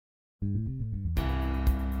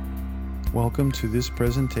Welcome to this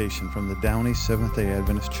presentation from the Downey Seventh-day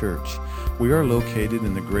Adventist Church. We are located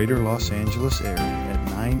in the greater Los Angeles area at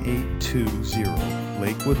 9820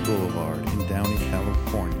 Lakewood Boulevard in Downey,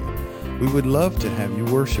 California. We would love to have you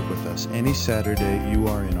worship with us any Saturday you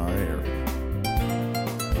are in our area.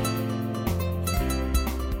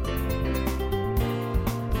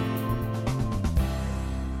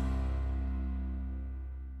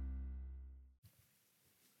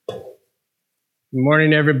 Good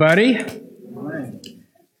morning, everybody. Good morning.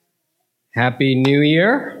 Happy New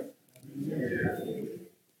Year.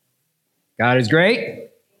 God is great.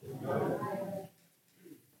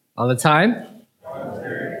 All the time.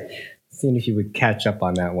 Seeing if you would catch up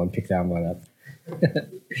on that one, pick that one up.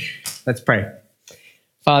 Let's pray.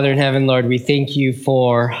 Father in heaven, Lord, we thank you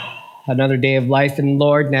for another day of life, and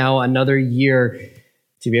Lord, now another year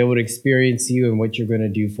to be able to experience you and what you're going to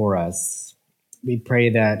do for us. We pray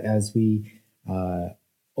that as we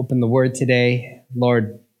open the word today,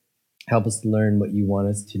 Lord, help us to learn what you want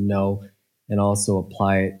us to know and also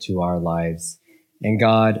apply it to our lives. And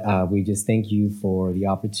God, we just thank you for the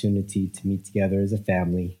opportunity to meet together as a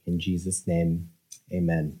family. In Jesus' name,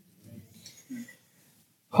 amen.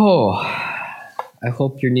 Oh, I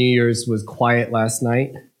hope your New Year's was quiet last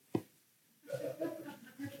night.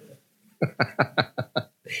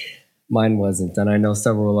 Mine wasn't, and I know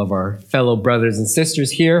several of our fellow brothers and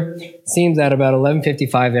sisters here. Seems at about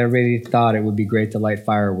 11:55, everybody thought it would be great to light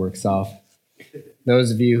fireworks off.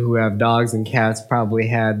 Those of you who have dogs and cats probably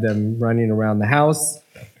had them running around the house.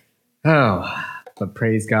 Oh, but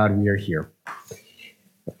praise God, we are here.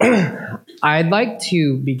 I'd like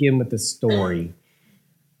to begin with a story.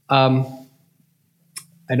 I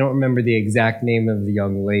don't remember the exact name of the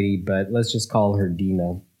young lady, but let's just call her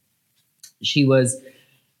Dina. She was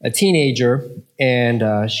a teenager, and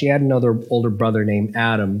she had another older brother named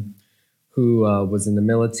Adam who was in the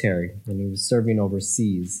military, and he was serving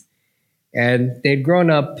overseas. And they'd grown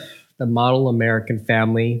up the model American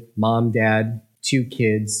family, mom, dad, 2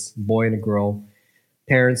 kids, boy and a girl,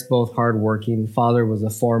 parents both hardworking. Father was a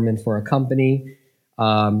foreman for a company,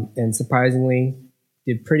 and surprisingly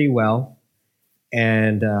did pretty well.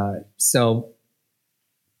 And so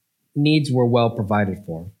needs were well provided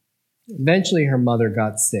for. Eventually, her mother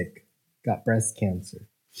got sick, got breast cancer.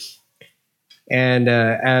 And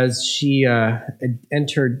as she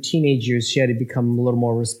entered teenage years, she had to become a little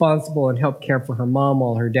more responsible and help care for her mom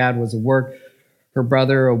while her dad was at work, her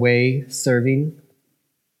brother away serving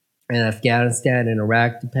in Afghanistan and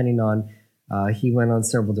Iraq, depending on, he went on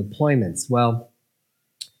several deployments. Well,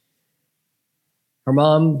 her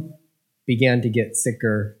mom began to get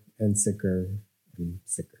sicker and sicker and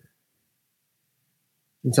sicker,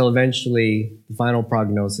 until eventually the final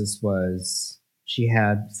prognosis was she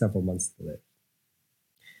had several months to live.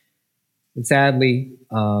 And sadly,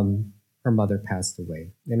 her mother passed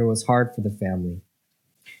away, and it was hard for the family.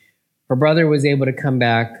 Her brother was able to come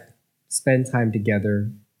back, spend time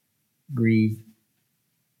together, grieve,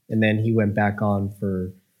 and then he went back on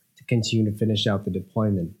to continue to finish out the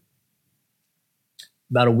deployment.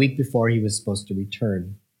 About a week before he was supposed to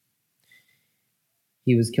return,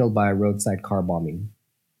 he was killed by a roadside car bombing.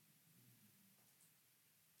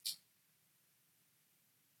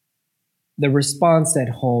 The response at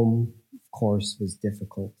home, of course, was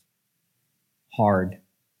difficult, hard.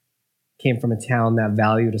 Came from a town that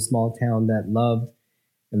valued, a small town that loved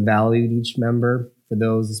and valued each member, for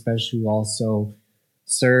those especially who also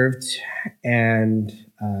served. And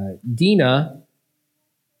Dina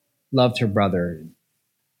loved her brother,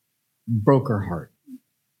 broke her heart.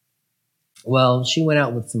 Well, she went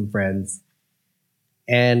out with some friends,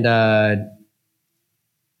 and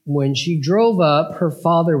when she drove up, her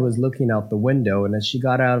father was looking out the window, and as she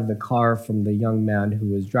got out of the car from the young man who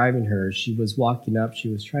was driving her, she was walking up. She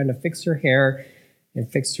was trying to fix her hair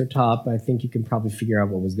and fix her top. I think you can probably figure out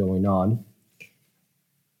what was going on.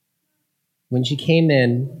 When she came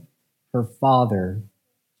in, her father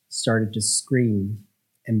started to scream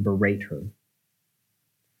and berate her.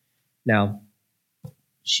 Now,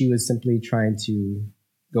 she was simply trying to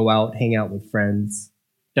go out, hang out with friends,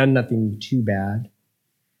 done nothing too bad.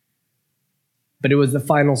 But it was the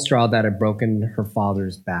final straw that had broken her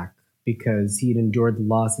father's back, because he had endured the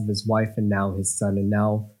loss of his wife and now his son, and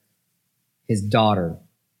now his daughter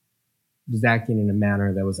was acting in a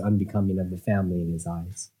manner that was unbecoming of the family in his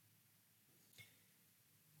eyes.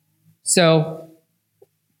 So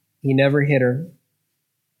he never hit her.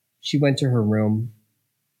 She went to her room.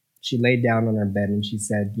 She laid down on her bed and she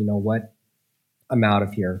said, "You know what? I'm out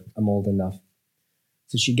of here. I'm old enough."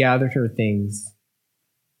 So she gathered her things.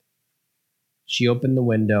 She opened the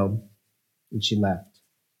window and she left.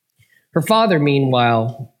 Her father,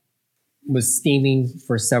 meanwhile, was steaming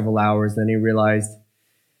for several hours. Then he realized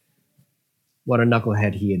what a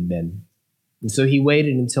knucklehead he had been. And so he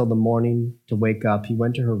waited until the morning to wake up. He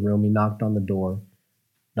went to her room. He knocked on the door.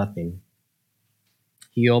 Nothing.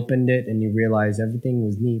 He opened it and he realized everything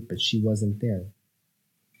was neat, but she wasn't there.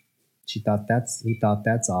 He thought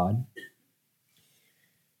that's odd.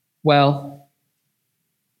 Well,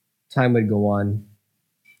 time would go on.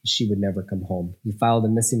 She would never come home. He filed a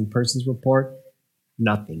missing persons report.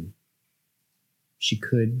 Nothing. He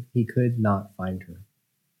could not find her.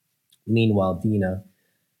 Meanwhile, Dina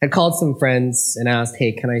had called some friends and asked,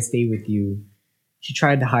 hey, can I stay with you? She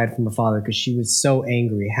tried to hide from her father because she was so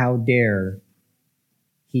angry. How dare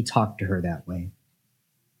he talk to her that way?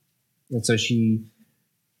 And so she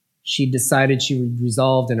decided, she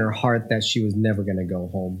resolved in her heart that she was never going to go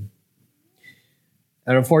home.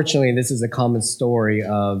 And unfortunately, this is a common story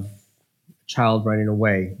of a child running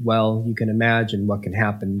away. Well, you can imagine what can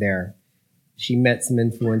happen there. She met some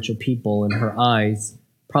influential people in her eyes,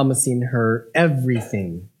 promising her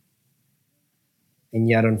everything, and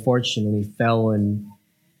yet unfortunately fell in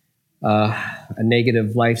a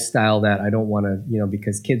negative lifestyle that I don't want to,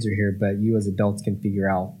 because kids are here, but you as adults can figure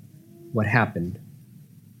out what happened.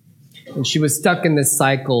 And she was stuck in this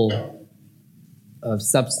cycle of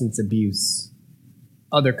substance abuse,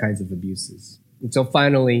 other kinds of abuses. And so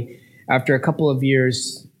finally, after a couple of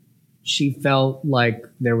years, she felt like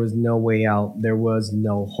there was no way out. There was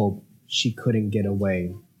no hope. She couldn't get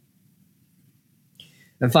away.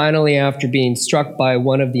 And finally, after being struck by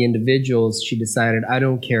one of the individuals, she decided, I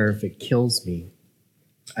don't care if it kills me,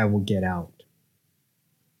 I will get out.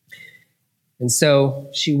 And so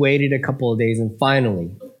she waited a couple of days, and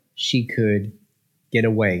finally, she could get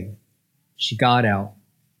away. She got out.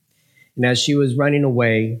 And as she was running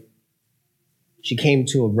away, she came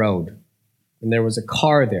to a road, and there was a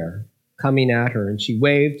car there coming at her, and she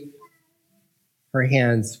waved her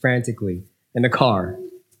hands frantically, and the car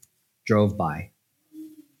drove by.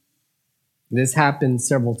 This happened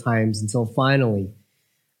several times until finally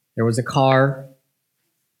there was a car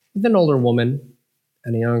with an older woman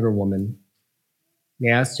and a younger woman. They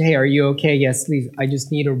asked, hey, are you okay? Yes, please. I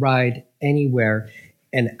just need a ride anywhere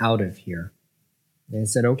and out of here. And I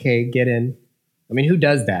said, okay, get in. I mean, who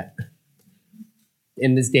does that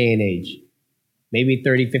in this day and age? Maybe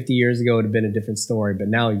 30, 50 years ago, it would have been a different story, but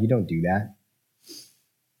now you don't do that.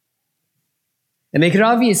 And they could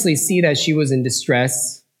obviously see that she was in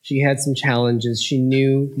distress. She had some challenges. They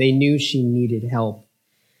knew she needed help.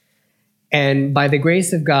 And by the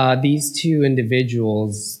grace of God, these two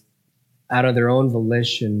individuals, out of their own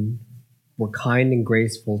volition, were kind and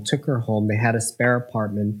graceful, took her home. They had a spare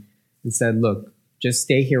apartment and said, look, just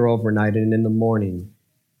stay here overnight, and in the morning,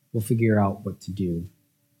 we'll figure out what to do.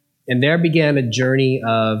 And there began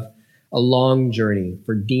a long journey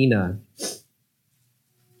for Dina.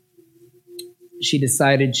 She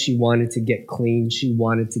decided she wanted to get clean. She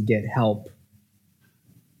wanted to get help.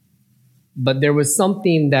 But there was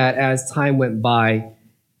something that as time went by,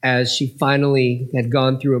 as she finally had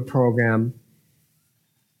gone through a program,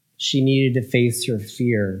 she needed to face her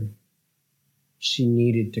fear. She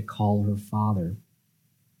needed to call her father.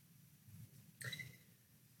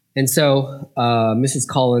 And so Mrs.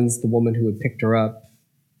 Collins, the woman who had picked her up,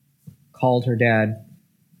 called her dad.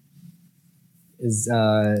 Is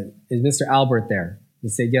Mr. Albert there? He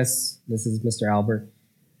said, yes, this is Mr. Albert.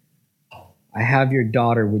 I have your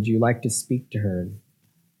daughter. Would you like to speak to her?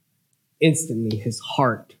 Instantly, his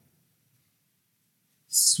heart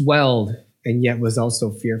swelled and yet was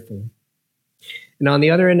also fearful. And on the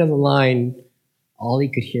other end of the line, all he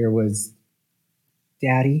could hear was,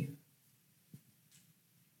 Daddy.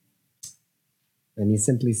 And he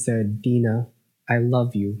simply said, Dina, I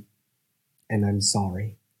love you, and I'm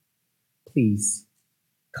sorry. Please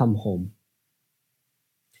come home.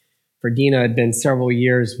 For Dina, it had been several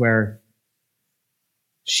years where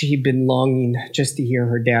she'd been longing just to hear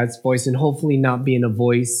her dad's voice, and hopefully not be in a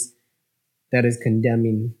voice that is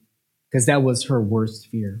condemning, because that was her worst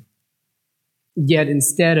fear. Yet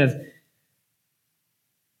instead of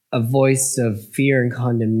a voice of fear and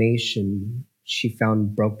condemnation, she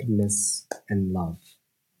found brokenness and love.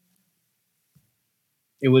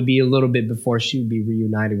 It would be a little bit before she would be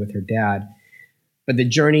reunited with her dad, but the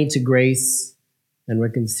journey to grace and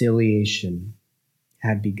reconciliation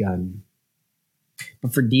had begun.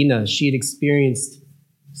 But for Dina, she had experienced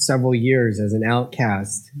several years as an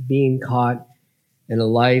outcast, being caught in a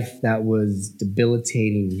life that was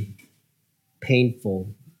debilitating,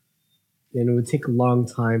 painful, and it would take a long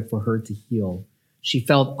time for her to heal. She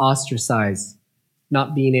felt ostracized,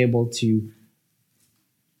 not being able to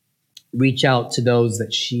reach out to those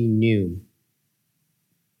that she knew.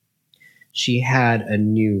 She had a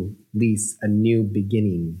new lease, a new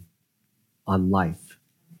beginning on life.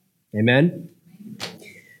 Amen?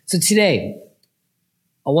 So today,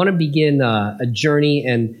 I want to begin a journey,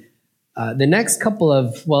 and the next couple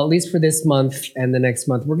of, well, at least for this month and the next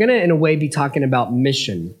month, we're going to, in a way, be talking about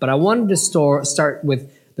mission. But I wanted to start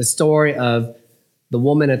with the story of the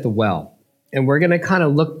woman at the well. And we're going to kind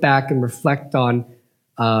of look back and reflect on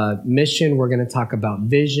mission. We're going to talk about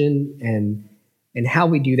vision and how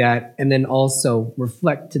we do that, and then also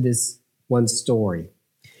reflect to this one story.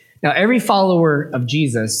 Now, every follower of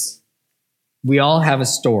Jesus, we all have a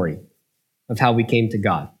story of how we came to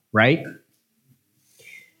God, right?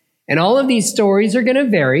 And all of these stories are going to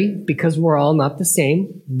vary because we're all not the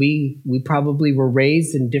same. We probably were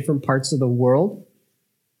raised in different parts of the world.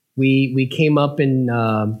 We came up in,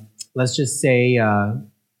 let's just say,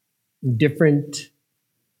 different.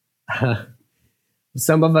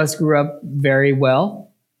 Some of us grew up very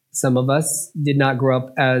well. Some of us did not grow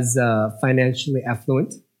up as financially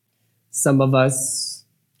affluent. Some of us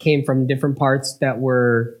came from different parts that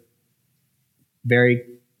were very,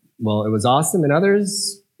 well, it was awesome, and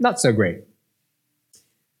others not so great.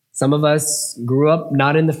 Some of us grew up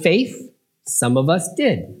not in the faith. Some of us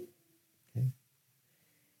did. Okay.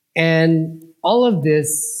 And all of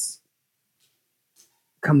this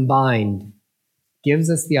combined gives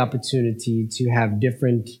us the opportunity to have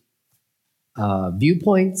different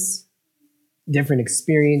viewpoints, different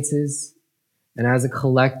experiences, and as a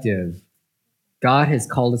collective, God has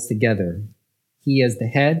called us together, He as the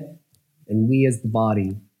head and we as the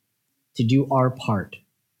body, to do our part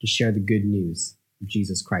to share the good news of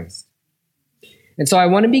Jesus Christ. And so I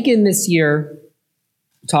want to begin this year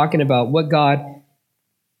talking about what God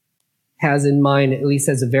has in mind, at least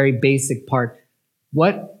as a very basic part.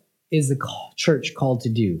 What is the church called to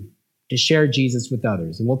do? To share Jesus with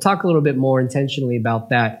others. And we'll talk a little bit more intentionally about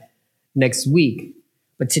that next week.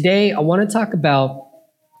 But today I want to talk about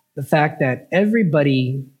the fact that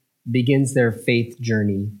everybody begins their faith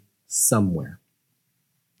journey somewhere.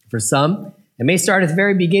 For some, it may start at the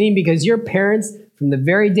very beginning because your parents, from the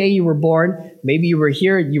very day you were born, maybe you were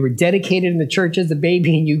here, you were dedicated in the church as a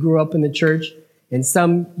baby and you grew up in the church. And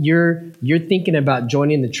some, you're thinking about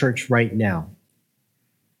joining the church right now.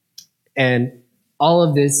 And all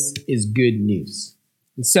of this is good news.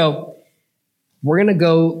 And so we're going to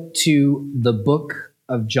go to the book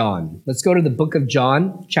of John. Let's go to the book of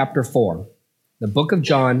John, chapter 4. The book of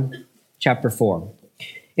John, chapter 4.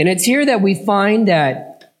 And it's here that we find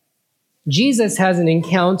that Jesus has an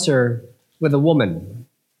encounter with a woman,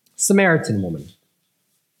 Samaritan woman.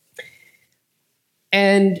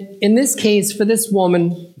 And in this case, for this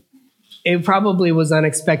woman, it probably was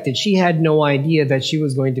unexpected. She had no idea that she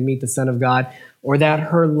was going to meet the Son of God or that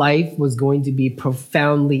her life was going to be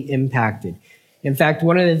profoundly impacted. In fact,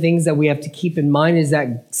 one of the things that we have to keep in mind is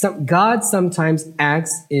that God sometimes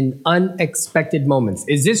acts in unexpected moments.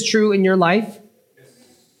 Is this true in your life?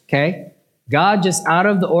 Okay. God just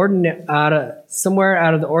somewhere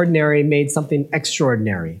out of the ordinary made something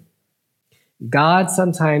extraordinary. God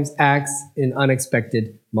sometimes acts in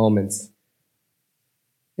unexpected moments.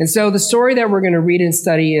 And so the story that we're going to read and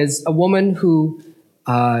study is a woman who,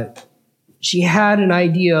 she had an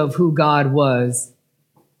idea of who God was,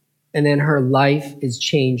 and then her life is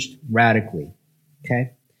changed radically.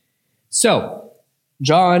 Okay? So,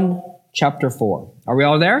 John chapter 4. Are we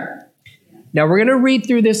all there? Now we're going to read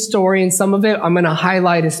through this story, and some of it I'm going to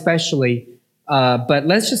highlight especially, but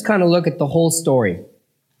let's just kind of look at the whole story.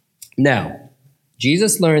 Now,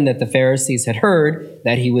 Jesus learned that the Pharisees had heard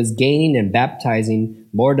that he was gaining and baptizing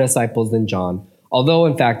more disciples than John, although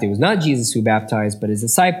in fact it was not Jesus who baptized, but his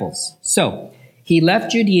disciples. So he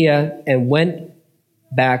left Judea and went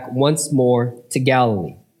back once more to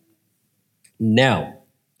Galilee. Now,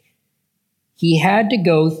 he had to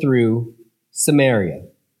go through Samaria.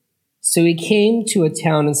 So he came to a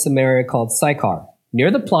town in Samaria called Sychar,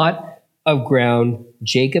 near the plot of ground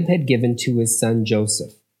Jacob had given to his son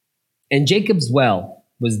Joseph. And Jacob's well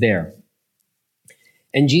was there.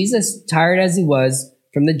 And Jesus, tired as he was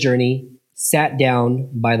from the journey, sat down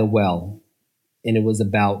by the well, and it was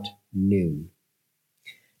about noon.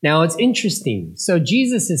 Now it's interesting. So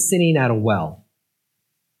Jesus is sitting at a well.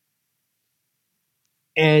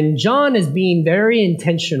 And John is being very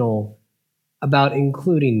intentional about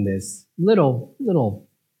including this little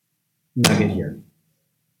nugget here.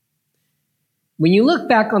 When you look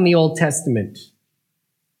back on the Old Testament,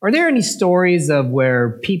 are there any stories of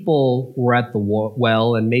where people were at the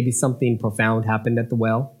well and maybe something profound happened at the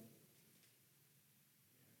well?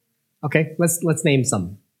 Okay, let's name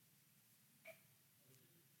some.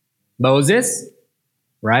 Moses,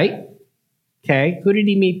 right? Okay, who did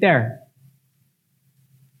he meet there?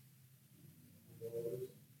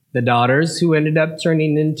 The daughters, who ended up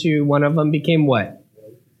turning into, one of them became what?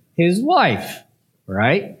 His wife,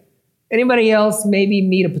 right? Anybody else maybe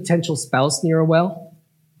meet a potential spouse near a well?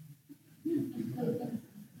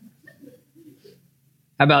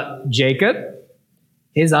 How about Jacob?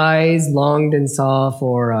 His eyes longed and saw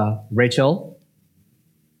for Rachel.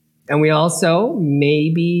 And we also,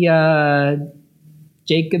 maybe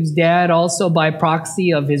Jacob's dad, also by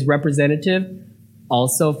proxy of his representative,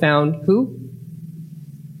 also found who?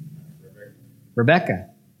 Rebecca,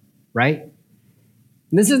 right?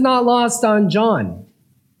 And this is not lost on John.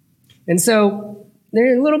 And so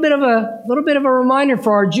there's a little bit of a reminder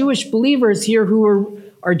for our Jewish believers here who are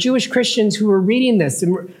our Jewish Christians who are reading this.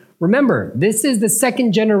 And remember, this is the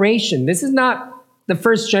second generation. This is not the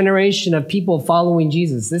first generation of people following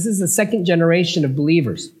Jesus. This is the second generation of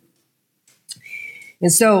believers.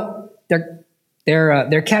 And so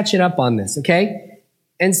they're catching up on this, okay?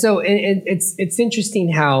 And so it's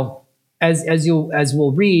interesting how as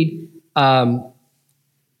we'll read,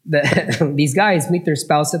 these guys meet their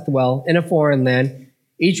spouse at the well in a foreign land.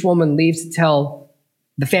 Each woman leaves to tell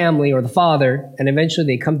the family or the father, and eventually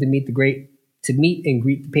they come to meet and greet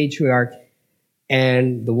the patriarch.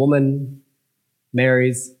 And the woman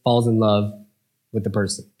marries, falls in love with the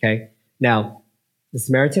person. Okay. Now, the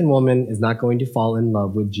Samaritan woman is not going to fall in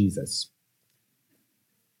love with Jesus.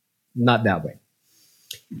 Not that way.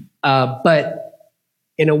 But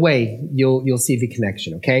in a way, you'll see the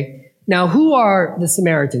connection. Okay. Now, who are the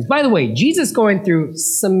Samaritans? By the way, Jesus going through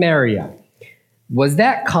Samaria, was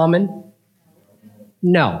that common?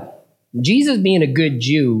 No. Jesus being a good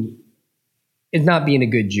Jew is not being a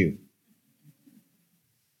good Jew.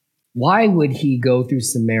 Why would he go through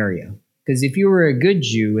Samaria? Because if you were a good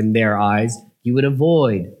Jew in their eyes, you would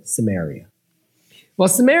avoid Samaria. Well,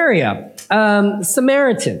 Samaria,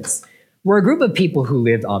 Samaritans were a group of people who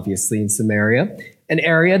lived, obviously, in Samaria, an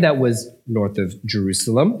area that was north of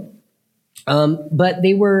Jerusalem. But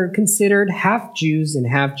they were considered half Jews and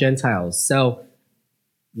half Gentiles. So,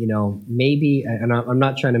 maybe, and I'm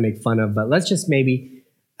not trying to make fun of, but let's just maybe,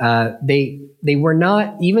 they were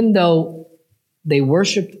not, even though they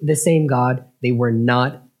worshiped the same God, they were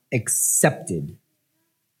not accepted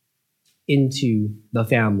into the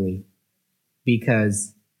family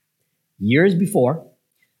because years before,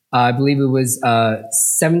 I believe it was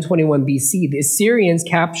 721 BC, the Assyrians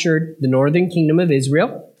captured the northern kingdom of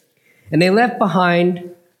Israel. And they left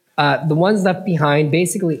behind, the ones left behind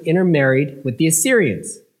basically intermarried with the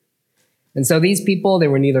Assyrians. And so these people, they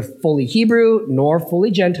were neither fully Hebrew nor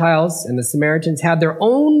fully Gentiles. And the Samaritans had their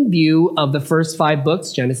own view of the first 5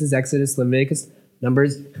 books, Genesis, Exodus, Leviticus,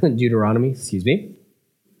 Numbers, Deuteronomy,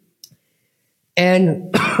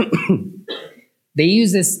 And they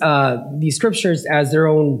use these scriptures as their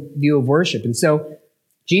own view of worship. And so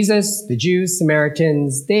Jesus, the Jews,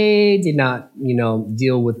 Samaritans, they did not,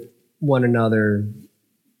 deal with one another.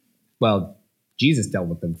 Well, Jesus dealt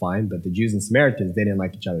with them fine, but the Jews and Samaritans, they didn't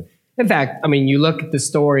like each other. In fact, you look at the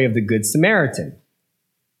story of the Good Samaritan,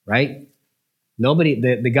 right?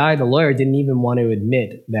 The guy, the lawyer, didn't even want to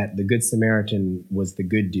admit that the Good Samaritan was the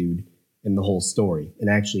good dude in the whole story and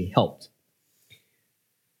actually helped.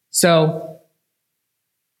 So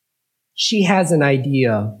she has an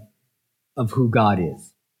idea of who God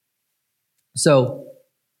is. So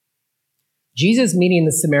Jesus meeting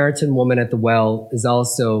the Samaritan woman at the well is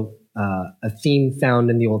also a theme found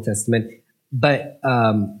in the Old Testament, but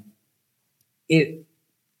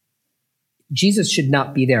Jesus should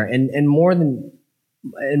not be there, and more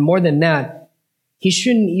than that, he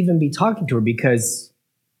shouldn't even be talking to her, because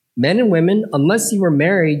men and women, unless you were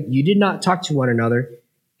married, you did not talk to one another.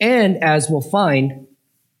 And as we'll find,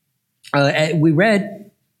 we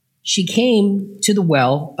read, she came to the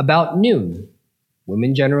well about noon.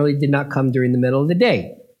 Women generally did not come during the middle of the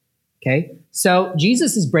day. Okay? So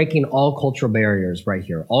Jesus is breaking all cultural barriers right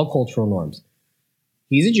here, all cultural norms.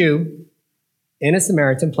 He's a Jew in a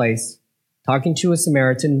Samaritan place, talking to a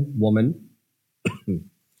Samaritan woman.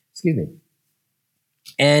 Excuse me.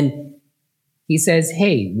 And he says,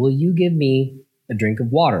 hey, will you give me a drink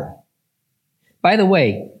of water? By the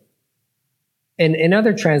way, in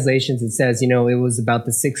other translations, it says, it was about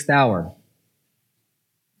the 6th hour.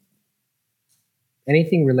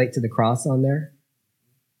 Anything relate to the cross on there?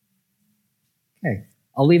 Okay,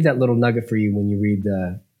 I'll leave that little nugget for you when you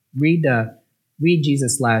read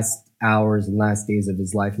Jesus' last hours and last days of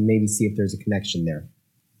his life, and maybe see if there's a connection there.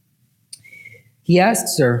 He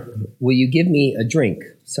asks her, will you give me a drink?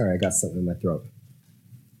 Sorry, I got something in my throat.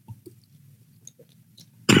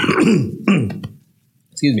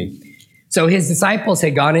 Excuse me. So his disciples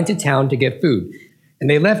had gone into town to get food, and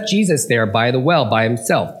they left Jesus there by the well by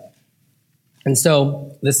himself. And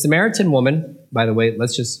so the Samaritan woman, by the way,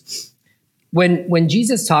 when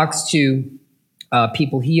Jesus talks to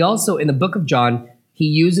people, he also, in the book of John, he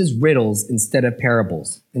uses riddles instead of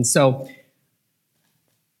parables. And so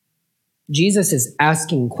Jesus is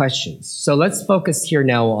asking questions. So let's focus here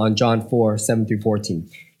now on John 4, 7 through 14.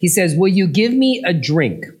 He says, "Will you give me a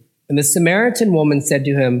drink?" And the Samaritan woman said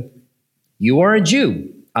to him, "You are a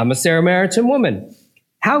Jew. I'm a Samaritan woman.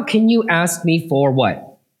 How can you ask me for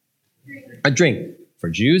what? A drink." For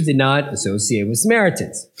Jews did not associate with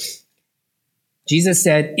Samaritans. Jesus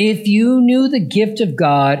said, "If you knew the gift of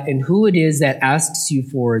God and who it is that asks you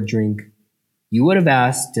for a drink, you would have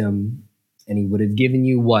asked him, and he would have given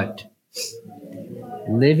you what?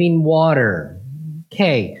 Living water."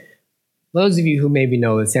 Okay, those of you who maybe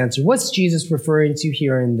know this answer, what's Jesus referring to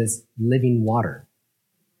here in this living water?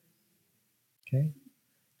 Okay,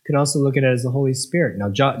 you can also look at it as the Holy Spirit. Now,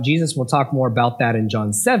 Jesus will talk more about that in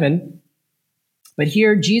John 7, but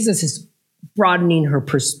here Jesus is broadening her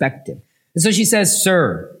perspective. And so she says,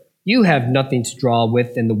 "Sir, you have nothing to draw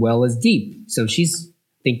with, and the well is deep." So she's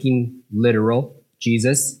thinking literal.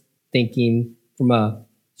 Jesus thinking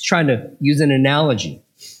trying to use an analogy.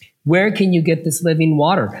 "Where can you get this living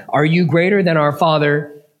water? Are you greater than our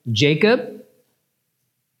father Jacob?"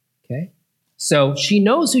 Okay. So she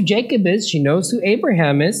knows who Jacob is. She knows who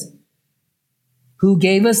Abraham is, who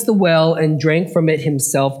gave us the well and drank from it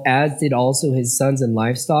himself, as did also his sons and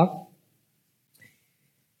livestock.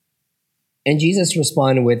 And Jesus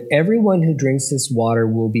responded with, "Everyone who drinks this water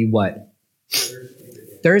will be what?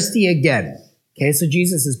 Thirsty again." Okay, so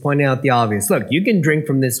Jesus is pointing out the obvious. Look, you can drink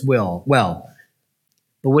from this well.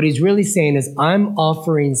 But what he's really saying is, I'm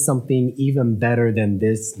offering something even better than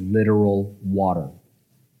this literal water.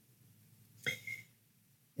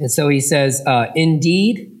 And so he says,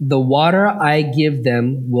 "Indeed, the water I give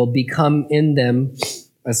them will become in them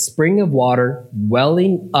a spring of water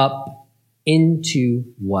welling up into"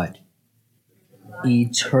 what?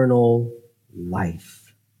 Eternal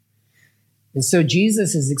life. And so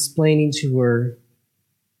Jesus is explaining to her,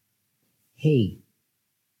 hey,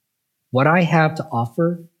 what I have to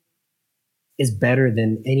offer is better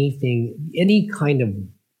than anything, any kind of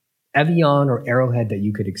Evian or Arrowhead that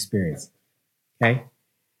you could experience. Okay?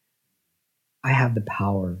 I have the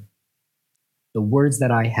power, the words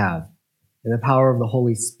that I have, and the power of the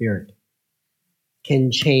Holy Spirit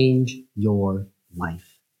can change your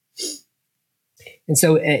life. And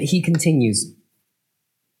so he continues,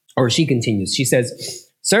 or she continues. She says,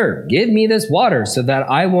 "Sir, give me this water so that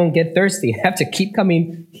I won't get thirsty. I have to keep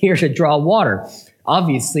coming here to draw water."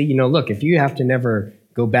 Obviously, look, if you have to never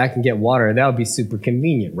go back and get water, that would be super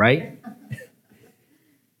convenient, right?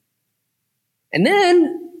 And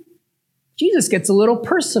then Jesus gets a little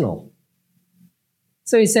personal.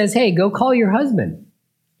 So he says, "Hey, go call your husband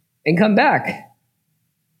and come back."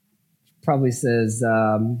 Probably says,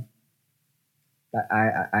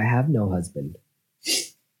 I have no husband.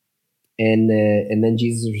 And then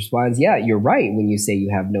Jesus responds, "Yeah, you're right when you say you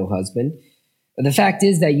have no husband. But the fact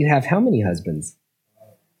is that you have how many husbands?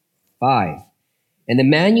 5. And the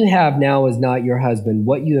man you have now is not your husband.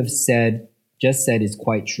 What you have just said is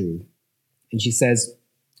quite true." And she says,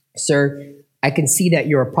 "Sir, I can see that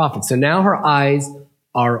you're a prophet." So now her eyes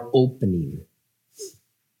are opening.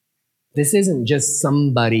 This isn't just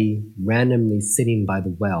somebody randomly sitting by the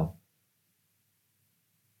well.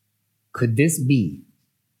 Could this be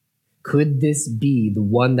the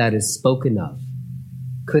one that is spoken of?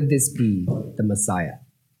 Could this be the Messiah?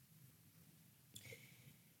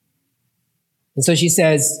 And so she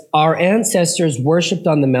says, "Our ancestors worshipped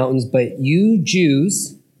on the mountains, but you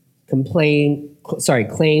Jews claim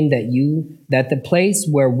that the place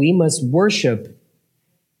where we must worship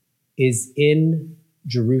is in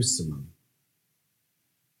Jerusalem."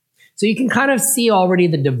 So you can kind of see already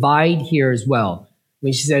the divide here as well.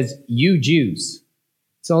 When she says, "You Jews,"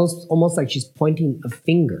 it's almost like she's pointing a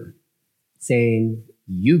finger, saying,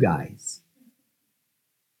 "You guys."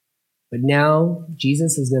 But now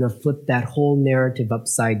Jesus is going to flip that whole narrative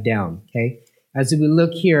upside down, okay? As we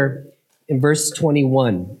look here in verse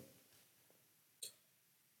 21,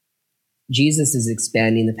 Jesus is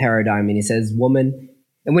expanding the paradigm, and he says, "Woman."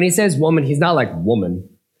 And when he says woman, he's not like woman.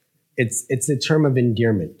 It's a term of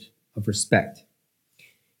endearment, of respect.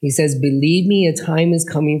 He says, "Believe me, a time is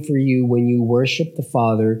coming for you when you worship the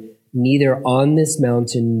Father, neither on this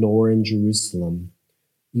mountain nor in Jerusalem.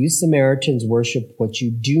 You Samaritans worship what you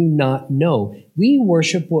do not know. We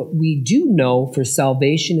worship what we do know, for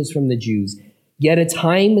salvation is from the Jews. Yet a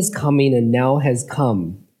time is coming and now has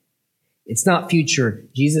come, It's not future.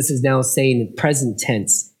 Jesus is now saying in present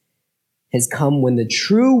tense has come when the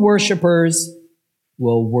true worshipers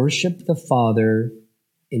will worship the Father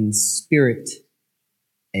in spirit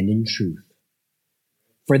and in truth.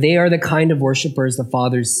 For they are the kind of worshipers the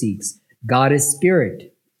Father seeks. God is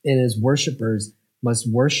spirit, and his worshipers must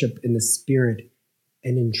worship in the spirit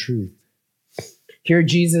and in truth. Here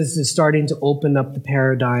Jesus is starting to open up the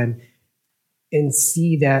paradigm and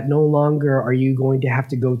see that no longer are you going to have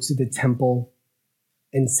to go to the temple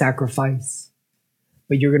and sacrifice,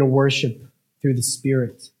 but you're going to worship through the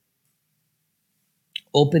Spirit.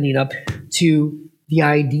 Opening up to the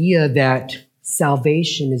idea that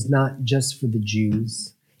salvation is not just for the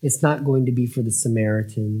Jews. It's not going to be for the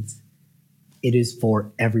Samaritans. It is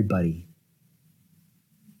for everybody.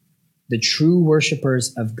 The true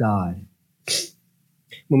worshipers of God.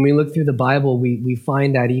 When we look through the Bible, we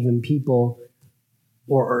find that even people,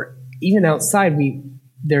 or even outside,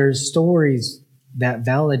 there's stories that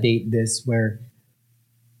validate this where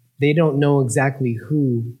they don't know exactly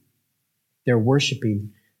who they're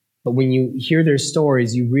worshiping. But when you hear their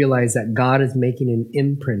stories, you realize that God is making an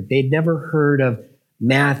imprint. They'd never heard of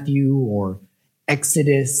Matthew or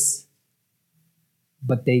Exodus,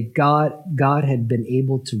 but God had been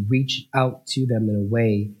able to reach out to them in a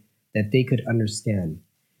way that they could understand,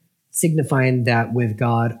 signifying that with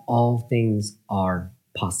God, all things are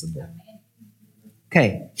possible.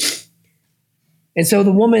 Okay. And so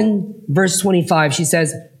the woman, verse 25, she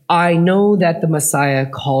says, I know that the Messiah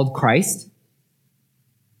called Christ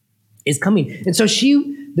is coming. And so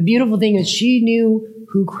the beautiful thing is she knew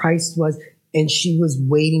who Christ was, and she was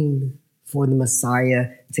waiting for the Messiah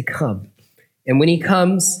to come. And when he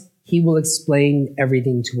comes, he will explain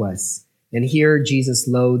everything to us. And here Jesus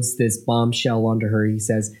loads this bombshell onto her. He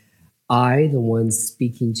says, I, the one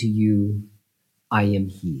speaking to you, I am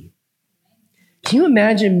he. Can you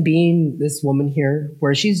imagine being this woman here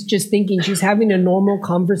where she's just thinking she's having a normal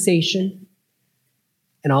conversation,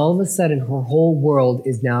 and all of a sudden her whole world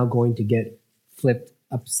is now going to get flipped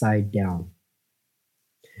upside down?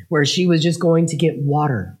 Where she was just going to get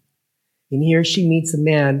water, and here she meets a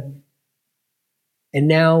man and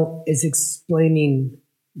now is explaining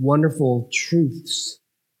wonderful truths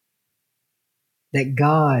that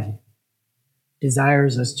God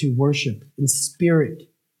desires us to worship in spirit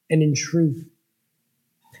and in truth.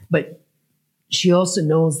 But she also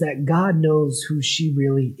knows that God knows who she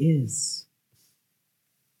really is.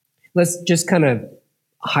 Let's just kind of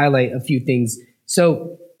highlight a few things.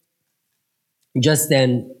 So just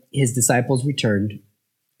then his disciples returned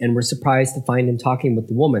and were surprised to find him talking with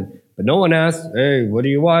the woman. But no one asked, hey, what do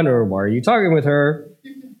you want? Or why are you talking with her?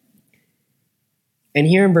 And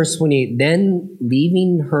here in verse 28, then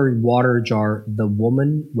leaving her water jar, the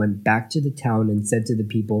woman went back to the town and said to the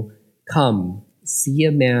people, come, see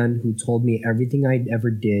a man who told me everything I ever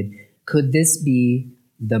did. Could this be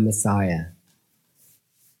the Messiah?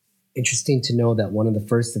 Interesting to know that one of the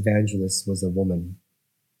first evangelists was a woman.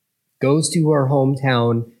 Goes to her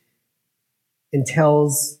hometown and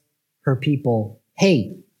tells her people,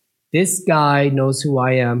 hey, this guy knows who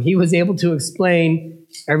I am. He was able to explain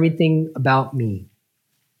everything about me.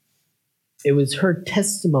 It was her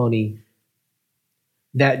testimony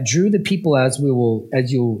that drew the people, as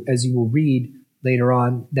you will read later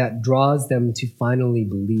on, that draws them to finally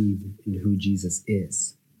believe in who Jesus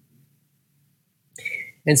is.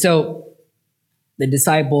 And so the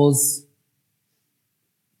disciples,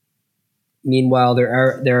 meanwhile,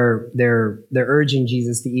 they're urging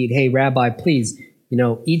Jesus to eat. Hey, Rabbi, please,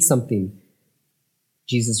 eat something.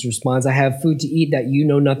 Jesus responds, I have food to eat that you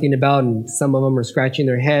know nothing about. And some of them are scratching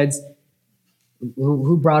their heads.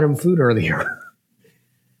 Who brought him food earlier?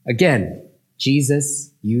 Again,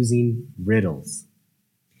 Jesus using riddles.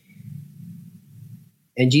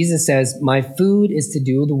 And Jesus says, my food is to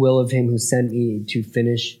do the will of him who sent me to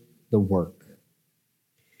finish the work.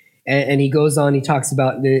 And he goes on, he talks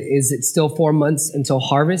about, is it still 4 months until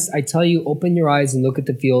harvest? I tell you, open your eyes and look at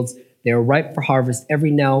the fields. They are ripe for harvest.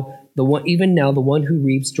 Even now, the one who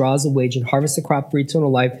reaps draws a wage and harvests a crop for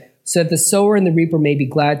eternal life, so that the sower and the reaper may be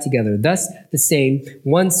glad together. Thus, the saying,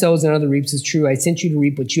 one sows and another reaps is true. I sent you to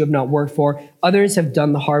reap what you have not worked for. Others have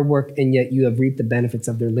done the hard work, and yet you have reaped the benefits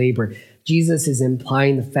of their labor. Jesus is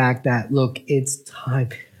implying the fact that, look, it's time.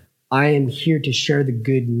 I am here to share the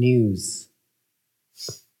good news.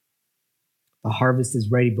 The harvest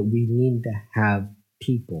is ready, but we need to have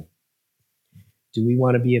people. Do we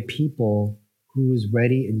want to be a people who is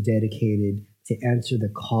ready and dedicated to answer the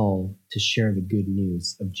call to share the good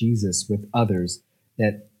news of Jesus with others,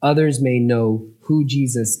 that others may know who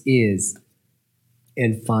Jesus is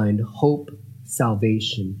and find hope,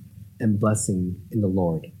 salvation, and blessing in the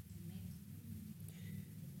Lord?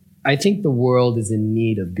 I think the world is in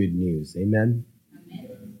need of good news. Amen?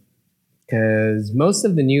 Because most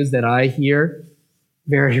of the news that I hear,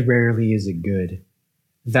 very rarely is it good.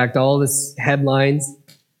 In fact, all this headlines,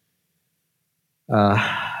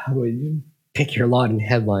 pick your lot in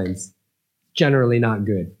headlines, generally not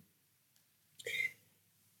good.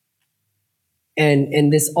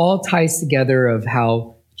 And this all ties together of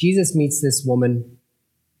how Jesus meets this woman.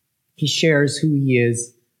 He shares who he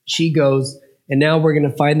is. She goes, and now we're going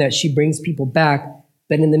to find that she brings people back.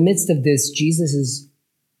 But in the midst of this, Jesus is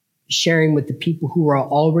sharing with the people who are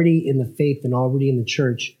already in the faith and already in the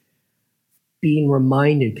church, being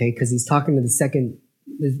reminded, okay, because he's talking to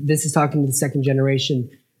this is talking to the second generation.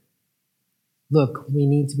 Look, we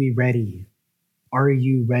need to be ready. Are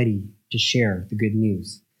you ready to share the good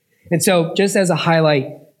news? And so just as a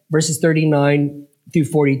highlight, verses 39 through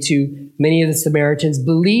 42, many of the Samaritans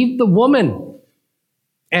believed the woman,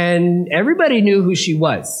 and everybody knew who she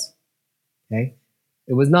was. Okay?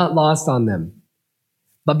 It was not lost on them.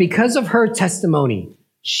 But because of her testimony,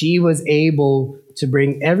 she was able to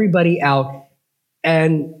bring everybody out.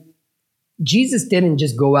 And Jesus didn't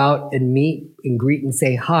just go out and meet and greet and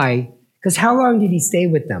say hi, because how long did he stay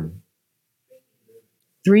with them?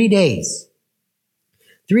 3 days.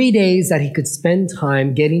 3 days that he could spend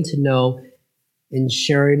time getting to know and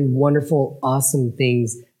sharing wonderful, awesome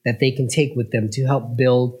things that they can take with them to help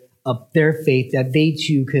build up their faith, that they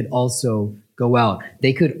too could also go out.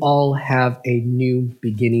 They could all have a new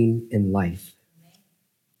beginning in life.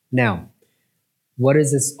 Now, what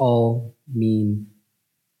does this all mean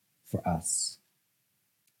for us?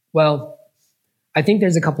 Well, I think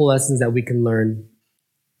there's a couple lessons that we can learn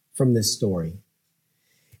from this story.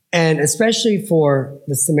 And especially for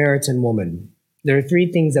the Samaritan woman, there are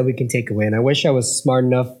 3 things that we can take away. And I wish I was smart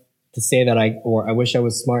enough to say that I wish I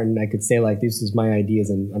was smart and I could say like, this is my ideas.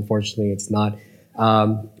 And unfortunately, it's not.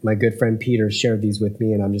 My good friend Peter shared these with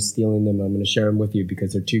me and I'm just stealing them. I'm going to share them with you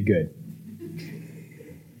because they're too good.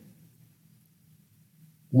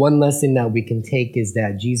 One lesson that we can take is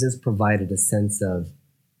that Jesus provided a sense of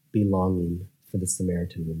belonging for the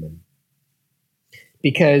Samaritan woman.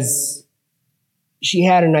 Because she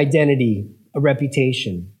had an identity, a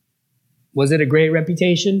reputation. Was it a great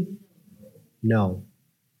reputation? No.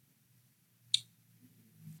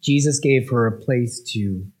 Jesus gave her a place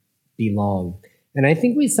to belong. And I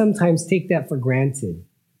think we sometimes take that for granted.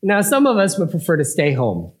 Now, some of us would prefer to stay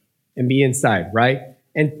home and be inside, right?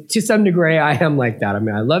 And to some degree, I am like that. I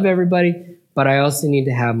mean, I love everybody, but I also need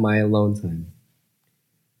to have my alone time.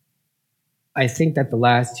 I think that the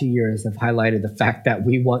last 2 years have highlighted the fact that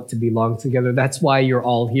we want to belong together. That's why you're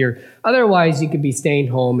all here. Otherwise, you could be staying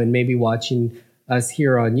home and maybe watching us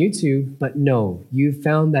here on YouTube. But no, you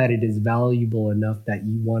found that it is valuable enough that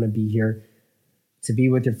you want to be here to be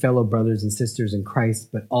with your fellow brothers and sisters in Christ,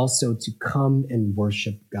 but also to come and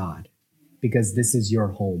worship God because this is your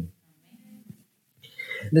home.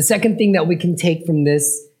 The second thing that we can take from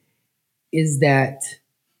this is that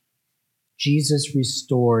Jesus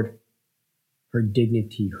restored her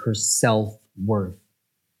dignity, her self-worth.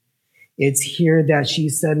 It's here that she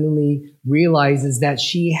suddenly realizes that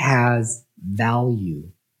she has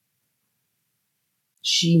value.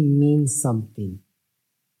 She means something.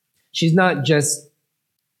 She's not just,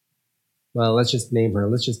 well, let's just name her.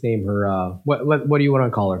 What do you want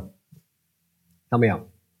to call her? Help me out.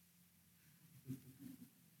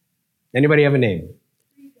 Anybody have a name?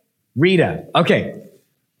 Rita. Okay.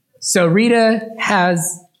 So Rita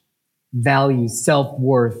has value,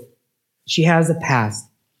 self-worth. She has a past,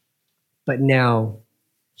 but now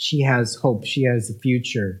she has hope. She has a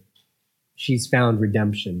future. She's found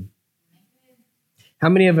redemption. How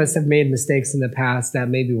many of us have made mistakes in the past that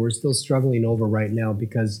maybe we're still struggling over right now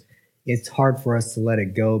because it's hard for us to let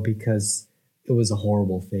it go because it was a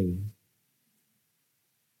horrible thing?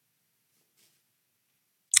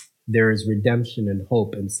 There is redemption and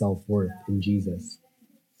hope and self-worth in Jesus.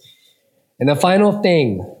 And the final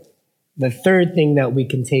thing, the third thing that we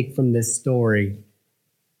can take from this story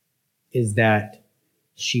is that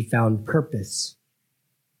she found purpose.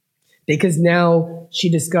 Because now she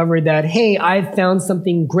discovered that, hey, I've found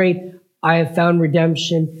something great. I have found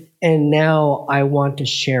redemption, and now I want to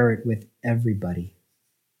share it with everybody.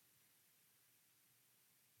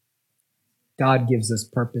 God gives us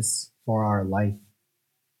purpose for our life.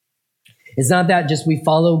 It's not that just we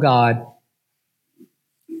follow God,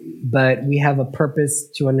 but we have a purpose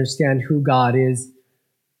to understand who God is,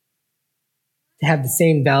 to have the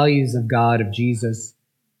same values of God, of Jesus,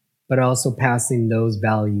 but also passing those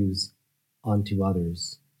values on to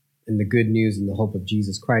others in the good news and the hope of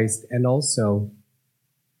Jesus Christ, and also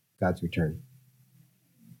God's return.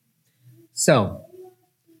 So,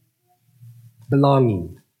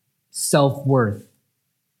 belonging, self-worth,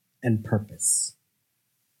 and purpose.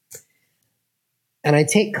 And I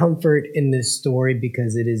take comfort in this story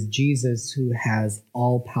because it is Jesus who has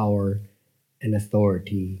all power and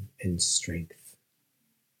authority and strength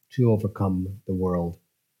to overcome the world.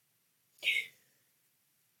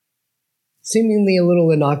 Seemingly a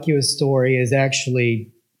little innocuous story is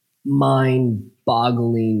actually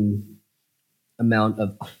mind-boggling amount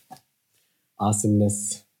of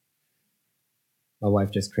awesomeness. My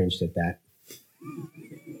wife just cringed at that.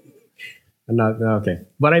 Okay.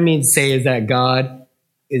 What I mean to say is that God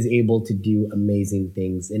is able to do amazing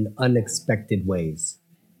things in unexpected ways.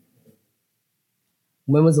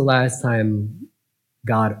 When was the last time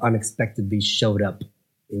God unexpectedly showed up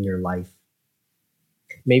in your life?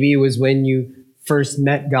 Maybe it was when you first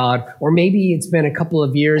met God, or maybe it's been a couple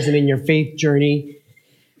of years and in your faith journey,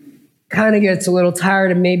 kind of gets a little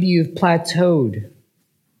tired and maybe you've plateaued.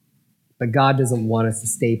 But God doesn't want us to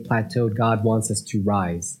stay plateaued. God wants us to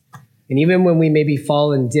rise. And even when we maybe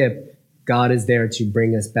fall and dip, God is there to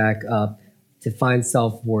bring us back up, to find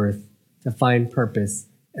self-worth, to find purpose,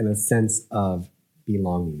 and a sense of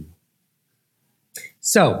belonging.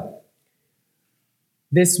 So,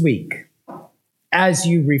 this week, as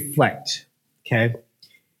you reflect, okay,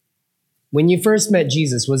 when you first met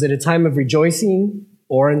Jesus, was it a time of rejoicing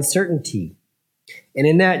or uncertainty? And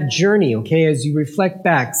in that journey, okay, as you reflect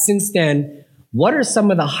back, since then, what are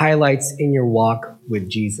some of the highlights in your walk with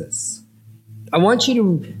Jesus? I want you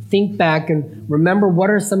to think back and remember what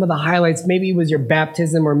are some of the highlights. Maybe it was your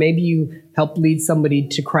baptism, or maybe you helped lead somebody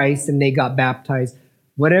to Christ and they got baptized.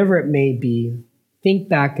 Whatever it may be, think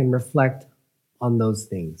back and reflect on those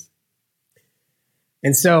things.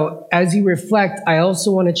 And so as you reflect, I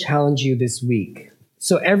also want to challenge you this week.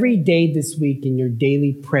 So every day this week in your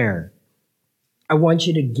daily prayer, I want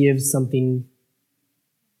you to give something,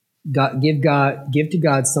 give to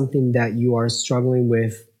God something that you are struggling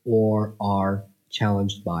with or are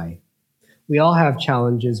challenged by. We all have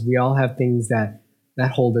challenges. We all have things that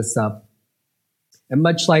hold us up. And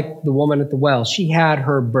much like the woman at the well, she had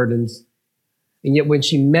her burdens. And yet when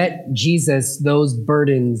she met Jesus, those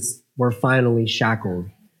burdens were finally shackled.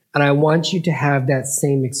 And I want you to have that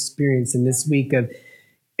same experience in this week of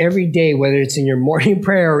every day, whether it's in your morning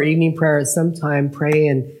prayer or evening prayer, at some time, pray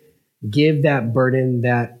and give that burden,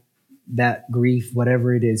 that grief,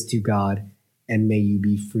 whatever it is, to God, and may you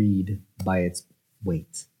be freed by its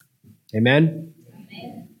weight. Amen?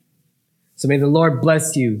 Amen. So may the Lord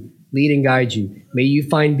bless you, lead and guide you. May you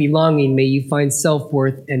find belonging, may you find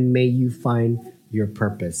self-worth, and may you find your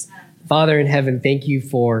purpose. Father in heaven, thank you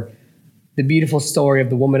for the beautiful story of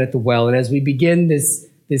the woman at the well. And as we begin this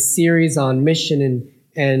series on mission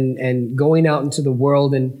and going out into the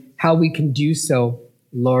world and how we can do so,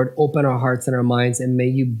 Lord, open our hearts and our minds, and may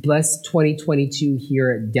you bless 2022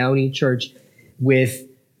 here at Downey Church with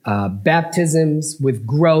baptisms, with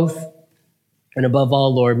growth, and above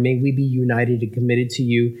all, Lord, may we be united and committed to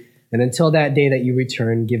you. And until that day that you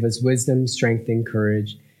return, give us wisdom, strength, and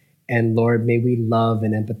courage. And Lord, may we love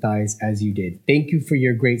and empathize as you did. Thank you for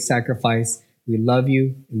your great sacrifice. We love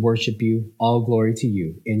you and worship you. All glory to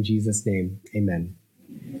you. In Jesus' name, amen.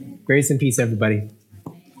 Grace and peace, everybody.